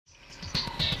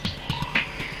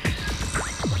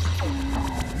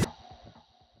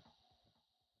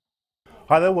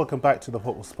Hi there, welcome back to the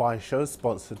Football Spy Show,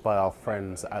 sponsored by our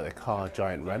friends at the car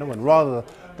giant Renault. And rather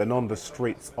than on the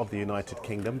streets of the United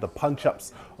Kingdom, the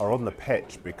punch-ups are on the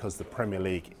pitch because the Premier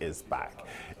League is back.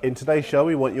 In today's show,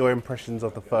 we want your impressions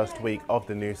of the first week of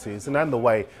the new season and the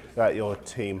way that your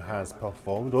team has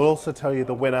performed. We'll also tell you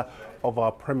the winner of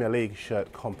our Premier League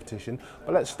shirt competition.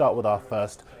 But let's start with our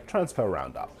first transfer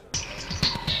roundup.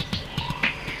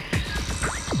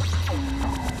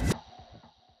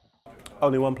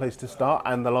 Only one place to start,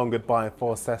 and the long goodbye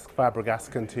for Cesc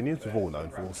Fabregas continues. We've all known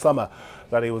for all summer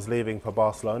that he was leaving for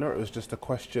Barcelona. It was just a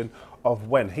question of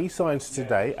when. He signs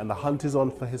today, and the hunt is on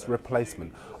for his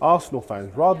replacement. Arsenal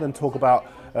fans, rather than talk about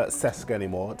Cesc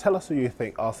anymore, tell us who you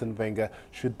think Arsene Wenger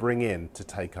should bring in to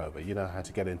take over. You know how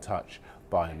to get in touch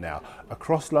by now.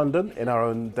 Across London, in our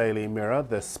own Daily Mirror,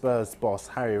 the Spurs boss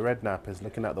Harry Redknapp is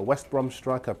looking at the West Brom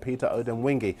striker Peter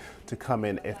to come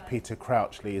in if Peter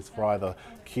Crouch leaves for either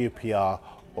QPR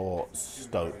or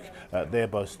Stoke. They're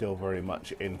both still very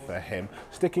much in for him.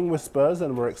 Sticking with Spurs,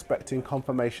 and we're expecting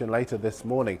confirmation later this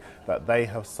morning that they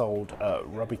have sold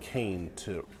Robbie Keane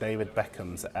to David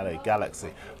Beckham's LA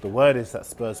Galaxy. The word is that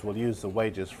Spurs will use the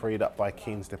wages freed up by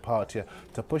Keane's departure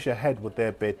to push ahead with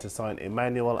their bid to sign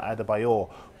Emmanuel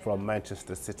Adebayor from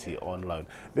Manchester City on loan.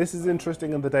 This is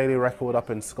interesting in the Daily Record up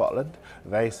in Scotland.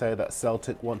 They say that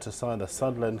Celtic want to sign the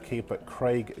Sunderland keeper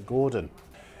Craig Gordon.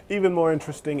 Even more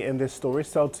interesting in this story,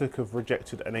 Celtic have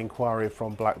rejected an inquiry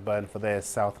from Blackburn for their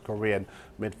South Korean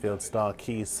midfield star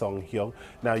Ki Sung-hyun.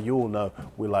 Now, you all know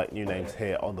we like new names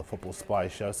here on the Football Spy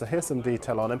Show, so here's some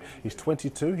detail on him. He's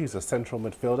 22, he's a central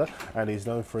midfielder, and he's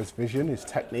known for his vision, his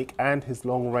technique, and his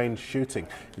long-range shooting.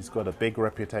 He's got a big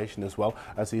reputation as well,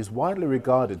 as he's widely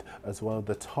regarded as one of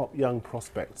the top young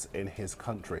prospects in his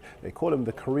country. They call him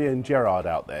the Korean Gerrard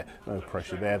out there. No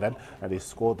pressure there then, and he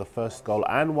scored the first goal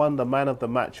and won the Man of the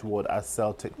Match award as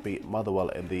Celtic beat Motherwell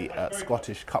in the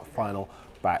Scottish Cup final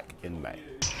back in May.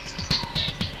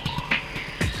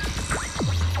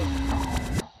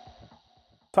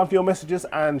 Time for your messages,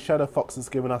 and Shadow Fox has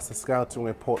given us a scouting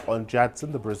report on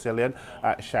Jadson, the Brazilian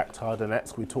at Shakhtar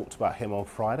Donetsk. We talked about him on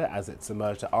Friday as it's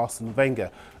emerged that Arsene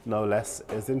Wenger, no less,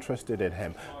 is interested in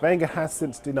him. Wenger has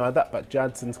since denied that, but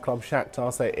Jadson's club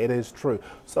Shakhtar say it is true.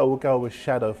 So we'll go with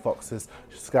Shadow Fox's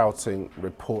scouting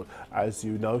report. As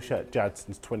you know,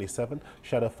 Jadson's 27.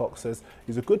 Shadow Fox says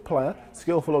he's a good player,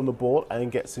 skillful on the ball, and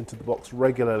gets into the box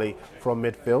regularly from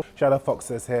midfield. Shadow Fox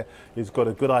says here he's got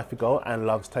a good eye for goal and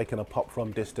loves taking a pop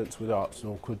from distance, which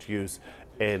Arsenal could use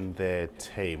in their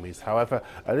team. He's, however,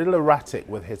 a little erratic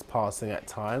with his passing at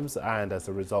times, and as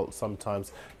a result,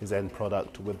 sometimes his end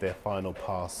product with their final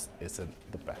pass isn't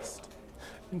the best.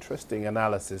 Interesting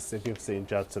analysis. If you've seen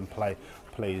Jadson play,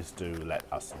 please do let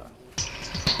us know.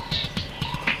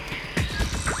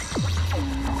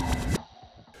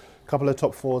 Couple of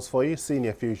top fours for you.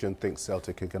 Senior Fusion thinks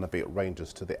Celtic are going to beat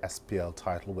Rangers to the SPL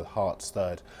title with Hearts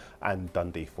third and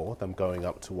Dundee fourth. I'm going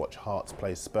up to watch Hearts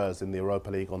play Spurs in the Europa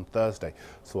League on Thursday,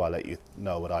 so I'll let you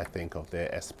know what I think of their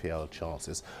SPL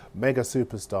chances. Mega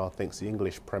Superstar thinks the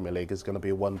English Premier League is going to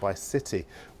be won by City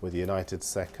with United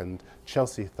second,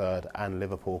 Chelsea third and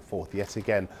Liverpool fourth. Yet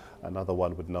again, another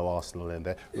one with no Arsenal in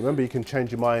there. Remember, you can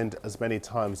change your mind as many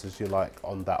times as you like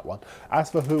on that one. As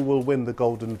for who will win the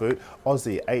Golden Boot,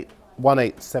 Aussie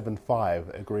 1875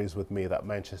 agrees with me that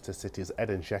Manchester City's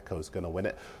Edin Dzeko is going to win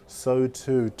it. So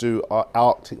too do our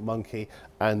Arctic Monkey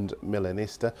and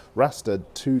Milanista. Rasta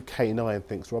 2K9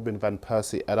 thinks Robin van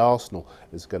Persie at Arsenal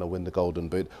is going to win the Golden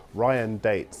Boot. Ryan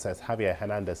Date says Javier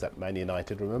Hernandez at Man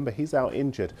United. Remember, he's out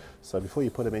injured, so before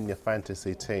you put him in your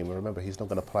fantasy team, remember he's not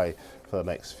going to play for the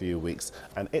next few weeks.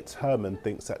 And It's Herman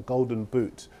thinks that the Golden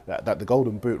Boot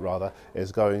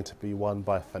is going to be won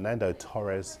by Fernando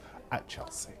Torres at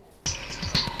Chelsea.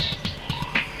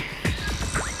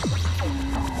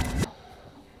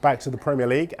 Back to the Premier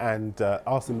League, and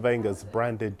Arsene Wenger's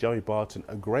branded Joey Barton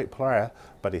a great player,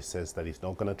 but he says that he's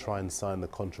not going to try and sign the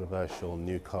controversial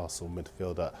Newcastle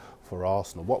midfielder for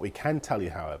Arsenal. What we can tell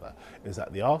you, however, is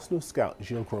that the Arsenal scout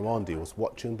Yeung was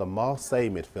watching the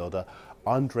Marseille midfielder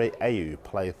Ayew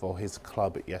play for his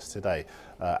club yesterday.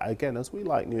 Again, as we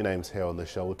like new names here on the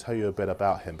show, we'll tell you a bit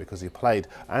about him because he played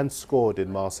and scored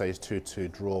in Marseille's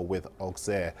 2-2 draw with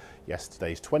Auxerre yesterday.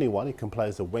 He's 21, he can play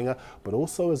as a winger, but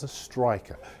also as a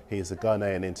striker. He is a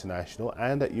Ghanaian international,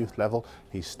 and at youth level,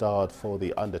 he starred for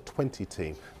the under-20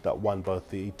 team that won both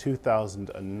the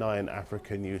 2009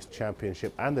 African Youth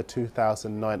Championship and the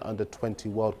 2009 Under-20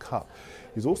 World Cup.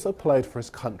 He's also played for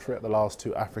his country at the last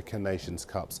two African Nations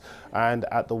Cups and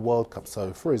at the World Cup,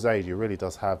 so for his age, he really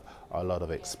does have a lot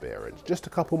of experience. Just a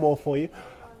couple more for you.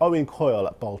 Owen Coyle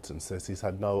at Bolton says he's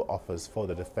had no offers for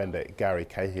the defender Gary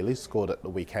Cahill. He scored at the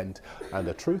weekend, and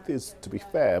the truth is, to be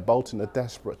fair, Bolton are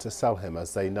desperate to sell him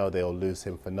as they know they'll lose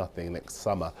him for nothing next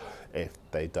summer if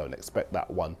they don't expect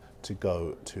that one to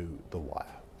go to the wire.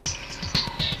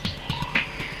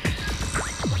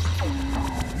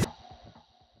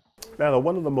 Now,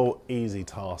 one of the more easy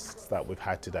tasks that we've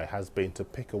had today has been to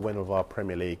pick a winner of our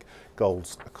Premier League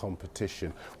goals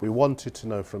competition. We wanted to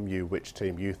know from you which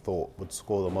team you thought would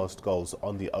score the most goals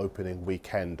on the opening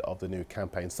weekend of the new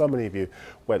campaign. So many of you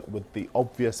went with the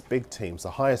obvious big teams. The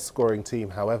highest scoring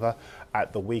team, however,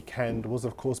 at the weekend was,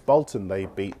 of course, Bolton. They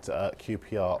beat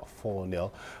QPR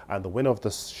 4-0, and the winner of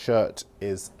the shirt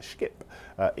is Skip.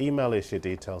 Email us your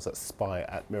details at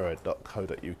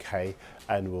spy@mirror.co.uk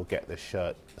and we'll get the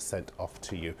shirt sent off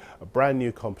to you. A brand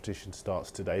new competition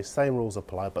starts today. Same rules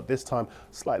apply, but this time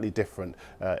slightly different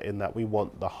in that we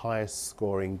want the highest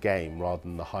scoring game rather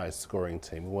than the highest scoring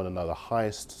team. We want to know the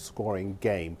highest scoring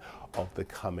game of the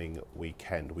coming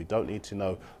weekend. We don't need to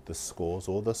know the scores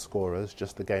or the scorers,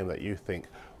 just the game that you think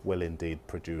will indeed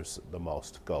produce the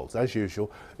most goals. As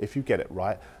usual, if you get it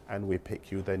right and we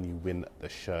pick you, then you win the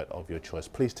shirt of your choice.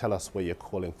 Please tell us where you're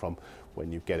calling from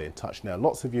when you get in touch. Now,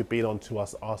 lots of you have been on to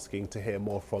us asking to hear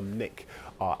more from Nick,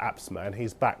 our apps man.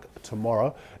 He's back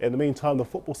tomorrow. In the meantime, the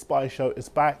Football Spy Show is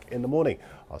back in the morning.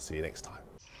 I'll see you next time.